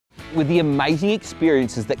With the amazing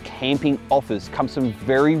experiences that camping offers comes some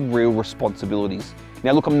very real responsibilities.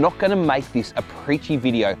 Now look, I'm not going to make this a preachy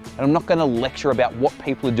video and I'm not going to lecture about what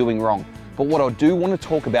people are doing wrong, but what I do want to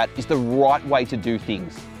talk about is the right way to do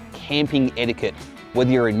things. Camping etiquette.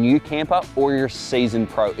 Whether you're a new camper or you're a seasoned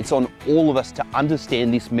pro, it's on all of us to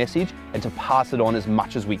understand this message and to pass it on as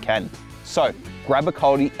much as we can. So grab a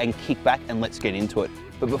coldie and kick back and let's get into it.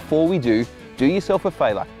 But before we do yourself a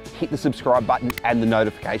favour, hit the subscribe button and the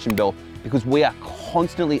notification bell, because we are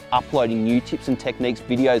constantly uploading new tips and techniques,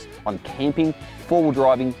 videos on camping, four-wheel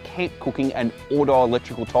driving, camp cooking and auto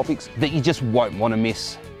electrical topics that you just won't want to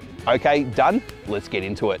miss. Okay, done? Let's get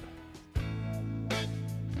into it.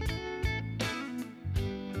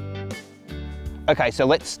 Okay, so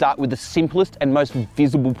let's start with the simplest and most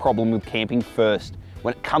visible problem with camping first.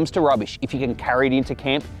 When it comes to rubbish, if you can carry it into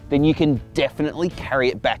camp, then you can definitely carry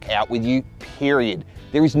it back out with you, period.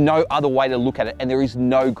 There is no other way to look at it, and there is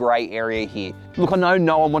no grey area here. Look, I know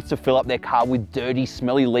no one wants to fill up their car with dirty,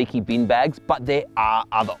 smelly, leaky bin bags, but there are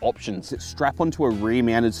other options. Strap onto a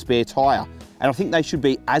rear-mounted spare tyre, and I think they should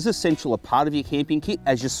be as essential a part of your camping kit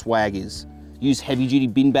as your swag is. Use heavy-duty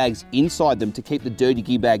bin bags inside them to keep the dirty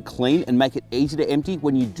gear bag clean and make it easy to empty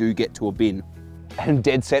when you do get to a bin. And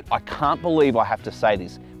dead set, I can't believe I have to say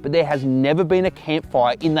this, but there has never been a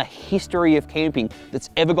campfire in the history of camping that's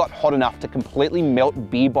ever got hot enough to completely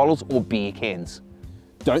melt beer bottles or beer cans.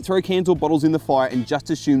 Don't throw cans or bottles in the fire and just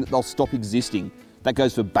assume that they'll stop existing. That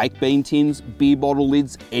goes for baked bean tins, beer bottle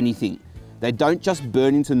lids, anything. They don't just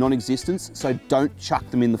burn into non-existence, so don't chuck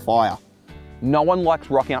them in the fire. No one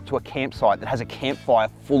likes rocking up to a campsite that has a campfire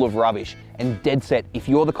full of rubbish, and dead set, if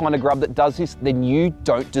you're the kind of grub that does this, then you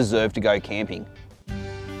don't deserve to go camping.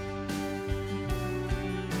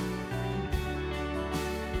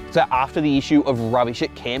 So after the issue of rubbish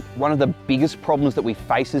at camp, one of the biggest problems that we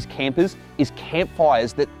face as campers is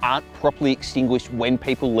campfires that aren't properly extinguished when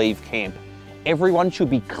people leave camp. Everyone should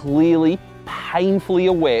be clearly, painfully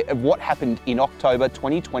aware of what happened in October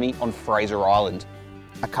 2020 on Fraser Island.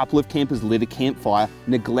 A couple of campers lit a campfire,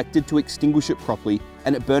 neglected to extinguish it properly,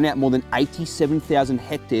 and it burned out more than 87,000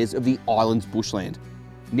 hectares of the island's bushland.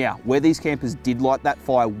 Now, where these campers did light that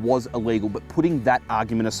fire was illegal, but putting that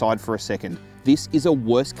argument aside for a second, this is a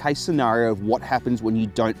worst case scenario of what happens when you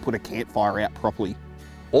don't put a campfire out properly.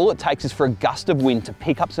 All it takes is for a gust of wind to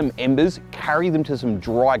pick up some embers, carry them to some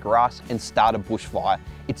dry grass and start a bushfire.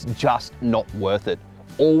 It's just not worth it.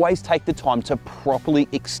 Always take the time to properly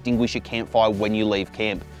extinguish a campfire when you leave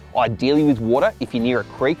camp. Ideally with water if you're near a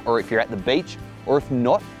creek or if you're at the beach, or if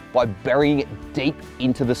not, by burying it deep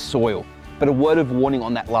into the soil. But a word of warning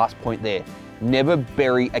on that last point there, never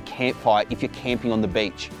bury a campfire if you're camping on the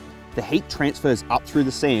beach. The heat transfers up through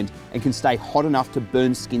the sand and can stay hot enough to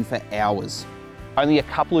burn skin for hours. Only a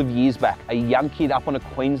couple of years back, a young kid up on a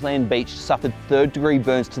Queensland beach suffered third-degree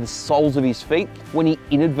burns to the soles of his feet when he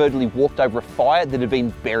inadvertently walked over a fire that had been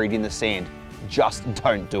buried in the sand. Just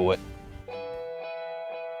don't do it.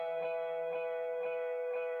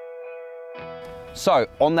 So,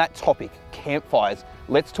 on that topic, campfires,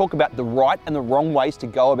 let's talk about the right and the wrong ways to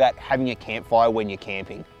go about having a campfire when you're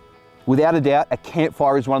camping. Without a doubt, a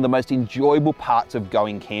campfire is one of the most enjoyable parts of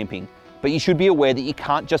going camping. But you should be aware that you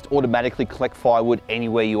can't just automatically collect firewood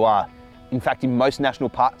anywhere you are. In fact, in most national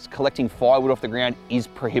parks, collecting firewood off the ground is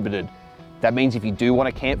prohibited. That means if you do want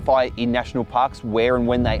a campfire in national parks where and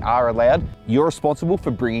when they are allowed, you're responsible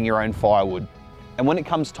for bringing your own firewood. And when it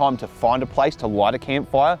comes time to find a place to light a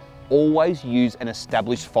campfire, always use an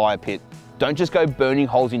established fire pit. Don't just go burning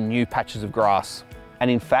holes in new patches of grass. And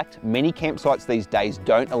in fact, many campsites these days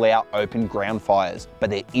don't allow open ground fires, but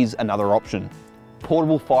there is another option.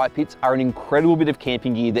 Portable fire pits are an incredible bit of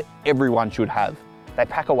camping gear that everyone should have. They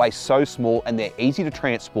pack away so small and they're easy to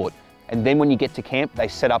transport. And then when you get to camp, they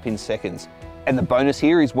set up in seconds. And the bonus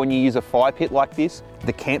here is when you use a fire pit like this,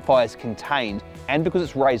 the campfire is contained, and because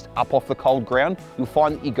it's raised up off the cold ground, you'll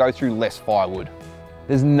find that you go through less firewood.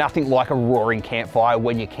 There's nothing like a roaring campfire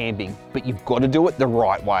when you're camping, but you've got to do it the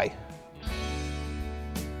right way.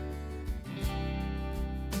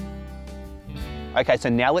 Okay, so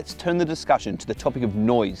now let's turn the discussion to the topic of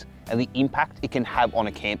noise and the impact it can have on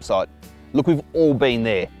a campsite. Look, we've all been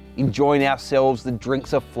there, enjoying ourselves, the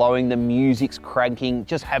drinks are flowing, the music's cranking,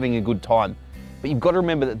 just having a good time. But you've got to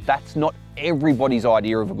remember that that's not everybody's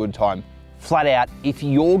idea of a good time. Flat out, if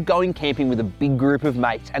you're going camping with a big group of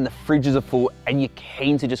mates and the fridges are full and you're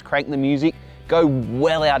keen to just crank the music, go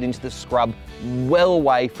well out into the scrub, well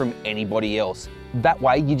away from anybody else. That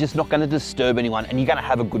way, you're just not going to disturb anyone and you're going to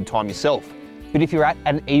have a good time yourself. But if you're at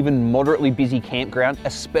an even moderately busy campground,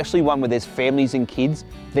 especially one where there's families and kids,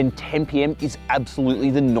 then 10 PM is absolutely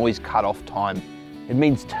the noise cutoff time. It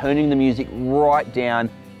means turning the music right down,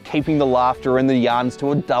 keeping the laughter and the yarns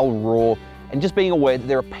to a dull roar, and just being aware that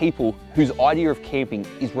there are people whose idea of camping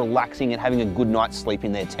is relaxing and having a good night's sleep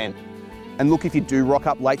in their tent. And look, if you do rock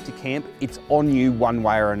up late to camp, it's on you one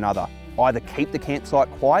way or another. Either keep the campsite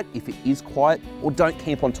quiet if it is quiet, or don't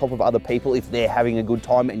camp on top of other people if they're having a good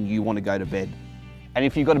time and you want to go to bed. And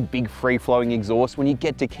if you've got a big free-flowing exhaust, when you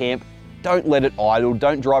get to camp, don't let it idle.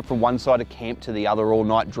 Don't drive from one side of camp to the other all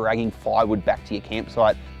night, dragging firewood back to your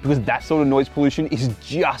campsite, because that sort of noise pollution is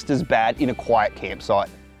just as bad in a quiet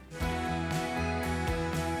campsite.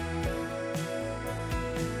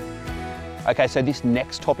 Okay, so this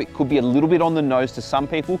next topic could be a little bit on the nose to some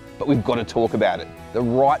people, but we've got to talk about it. The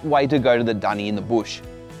right way to go to the dunny in the bush.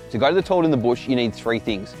 To go to the toilet in the bush, you need three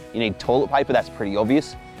things. You need toilet paper, that's pretty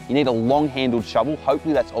obvious. You need a long-handled shovel,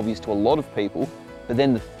 hopefully that's obvious to a lot of people. But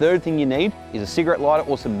then the third thing you need is a cigarette lighter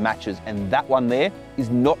or some matches, and that one there is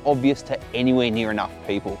not obvious to anywhere near enough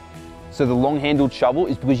people. So the long-handled shovel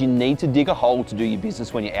is because you need to dig a hole to do your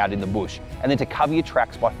business when you're out in the bush, and then to cover your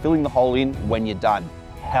tracks by filling the hole in when you're done.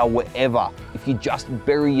 However, if you just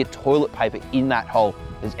bury your toilet paper in that hole,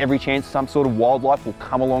 there's every chance some sort of wildlife will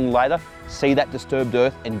come along later, see that disturbed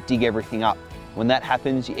earth and dig everything up. When that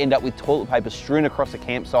happens, you end up with toilet paper strewn across the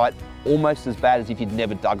campsite, almost as bad as if you'd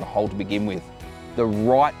never dug a hole to begin with. The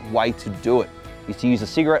right way to do it is to use a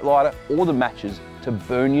cigarette lighter or the matches to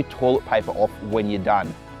burn your toilet paper off when you're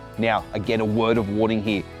done. Now, again, a word of warning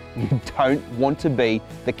here. You don't want to be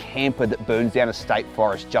the camper that burns down a state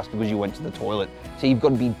forest just because you went to the toilet. So you've got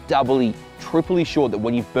to be doubly, triply sure that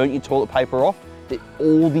when you've burnt your toilet paper off, that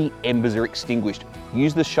all the embers are extinguished.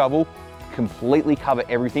 Use the shovel, completely cover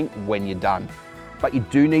everything when you're done. But you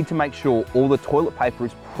do need to make sure all the toilet paper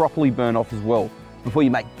is properly burned off as well, before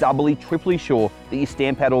you make doubly, triply sure that you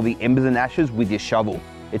stamp out all the embers and ashes with your shovel.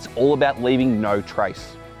 It's all about leaving no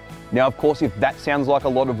trace. Now, of course, if that sounds like a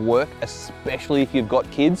lot of work, especially if you've got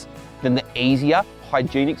kids, then the easier,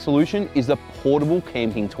 hygienic solution is the portable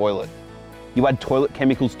camping toilet. You add toilet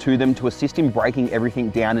chemicals to them to assist in breaking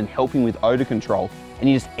everything down and helping with odor control, and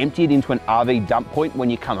you just empty it into an RV dump point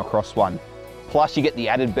when you come across one. Plus, you get the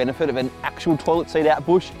added benefit of an actual toilet seat out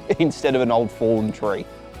bush instead of an old fallen tree.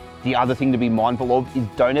 The other thing to be mindful of is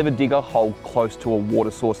don't ever dig a hole close to a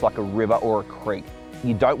water source like a river or a creek.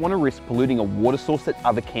 You don't want to risk polluting a water source that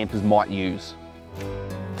other campers might use.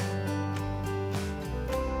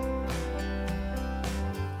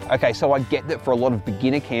 Okay, so I get that for a lot of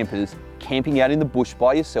beginner campers, camping out in the bush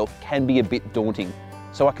by yourself can be a bit daunting.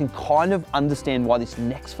 So I can kind of understand why this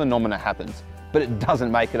next phenomena happens, but it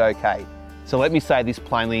doesn't make it okay. So let me say this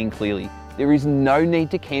plainly and clearly. There is no need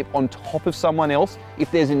to camp on top of someone else if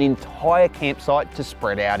there's an entire campsite to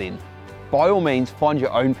spread out in. By all means, find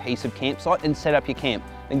your own piece of campsite and set up your camp,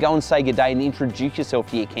 and go and say good day and introduce yourself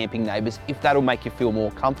to your camping neighbours if that'll make you feel more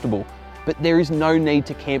comfortable. But there is no need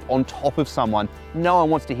to camp on top of someone. No one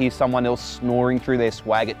wants to hear someone else snoring through their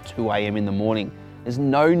swag at 2 AM in the morning. There's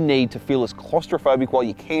no need to feel as claustrophobic while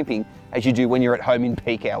you're camping as you do when you're at home in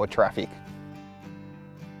peak hour traffic.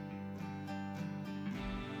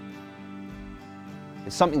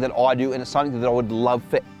 It's something that I do, and it's something that I would love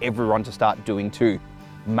for everyone to start doing too.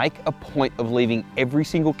 Make a point of leaving every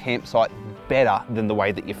single campsite better than the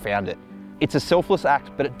way that you found it. It's a selfless act,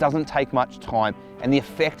 but it doesn't take much time, and the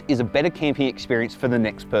effect is a better camping experience for the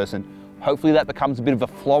next person. Hopefully that becomes a bit of a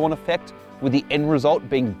flow-on effect, with the end result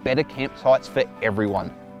being better campsites for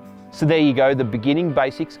everyone. So there you go, the beginning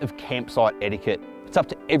basics of campsite etiquette. It's up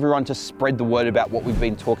to everyone to spread the word about what we've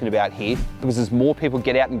been talking about here, because as more people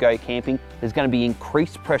get out and go camping, there's going to be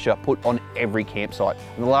increased pressure put on every campsite.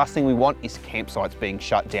 And the last thing we want is campsites being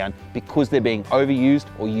shut down because they're being overused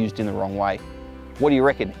or used in the wrong way. What do you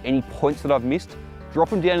reckon? Any points that I've missed? Drop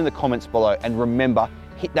them down in the comments below, and remember,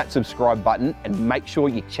 hit that subscribe button and make sure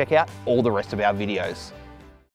you check out all the rest of our videos.